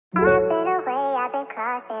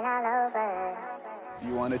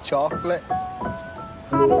You want a chocolate?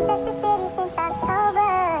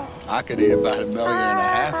 I could eat about 1.5 million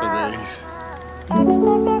of these.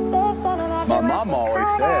 My mom always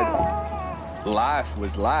said life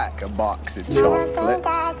was like a box of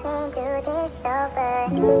chocolates.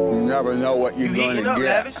 You never know what you're going to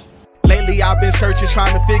get. Lavish? Lately I've been searching,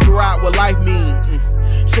 trying to figure out what life means.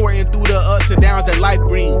 Sorting through the ups and downs that life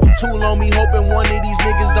bring. Tool on me, hoping one of these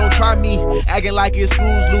niggas don't try me. Acting like his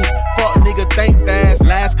screws loose, fuck nigga, think fast.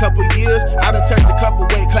 Last couple years, I done touched a couple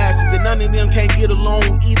weight classes, and none of them can't get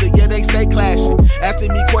along either, yeah they stay clashing.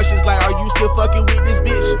 Asking me questions like, are you still fucking with this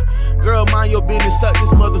bitch? Girl, mind your business, suck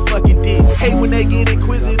this motherfucking dick. Hate when they get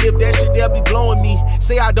inquisitive, that shit they'll be blowing me.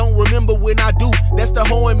 Say I don't remember when I do, that's the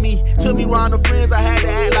hoe in me. Took me round the friends, I had to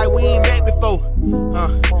act like we ain't met before.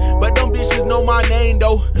 But them bitches know my name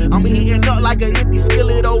though. I'm heating up like an empty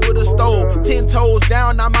skillet over the stove. 10 toes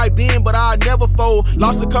down, I might bend, but I'll never fold.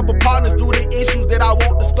 Lost a couple partners due to issues that I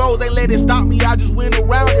won't disclose. Ain't let it stop me, I just went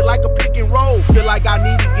around it like a pick and roll. Feel like I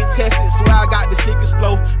need to get tested, swear I got the sickest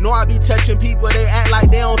flow. Know I be touching people, they act like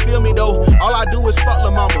they don't feel me though. All I do is fuck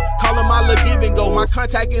la mama, call her my little give and go. My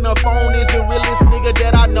contact in her phone is the realest nigga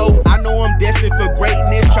that I know. I know I'm destined for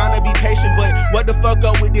greatness, trying to be patient, but what the fuck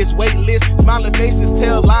up with this wait list? Smiling faces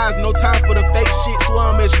tell lies, no time for the fake shit. So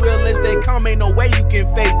I'm as real as they come, ain't no way you can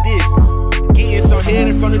fake this. Getting some head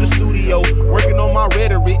in front of the studio, working on my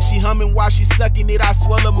rhetoric. She humming while she sucking it, I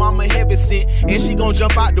swear her mama heaven sent. And she gon'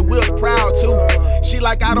 jump out the whip proud too. She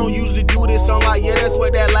like, I don't usually do this, I'm like, yeah, that's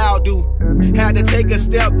what that loud do. Had to take a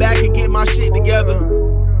step back and get my shit together.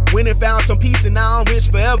 Went and found some peace and now I'm rich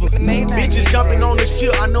forever. Bitches jumping on the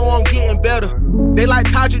shit, I know I'm getting better. They like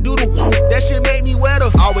Toddrick do the whoop, that shit make me wetter.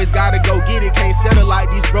 Always gotta go get it, can't settle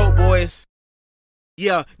like these broke boys.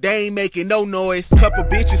 Yeah, they ain't making no noise. Couple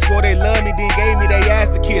bitches swore they love me, then gave me they ass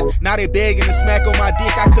to kiss. Now they begging to smack on my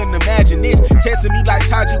dick, I couldn't imagine this. Texting me like,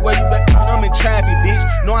 Toddrick, where you at? I'm in traffic, bitch.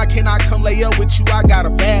 No, I cannot come lay up with you, I got a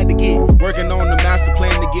bag to get. Working on the master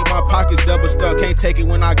plan to get my pockets double stuck. Can't take it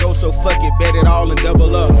when I go, so fuck it, bet it all and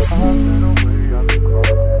double up.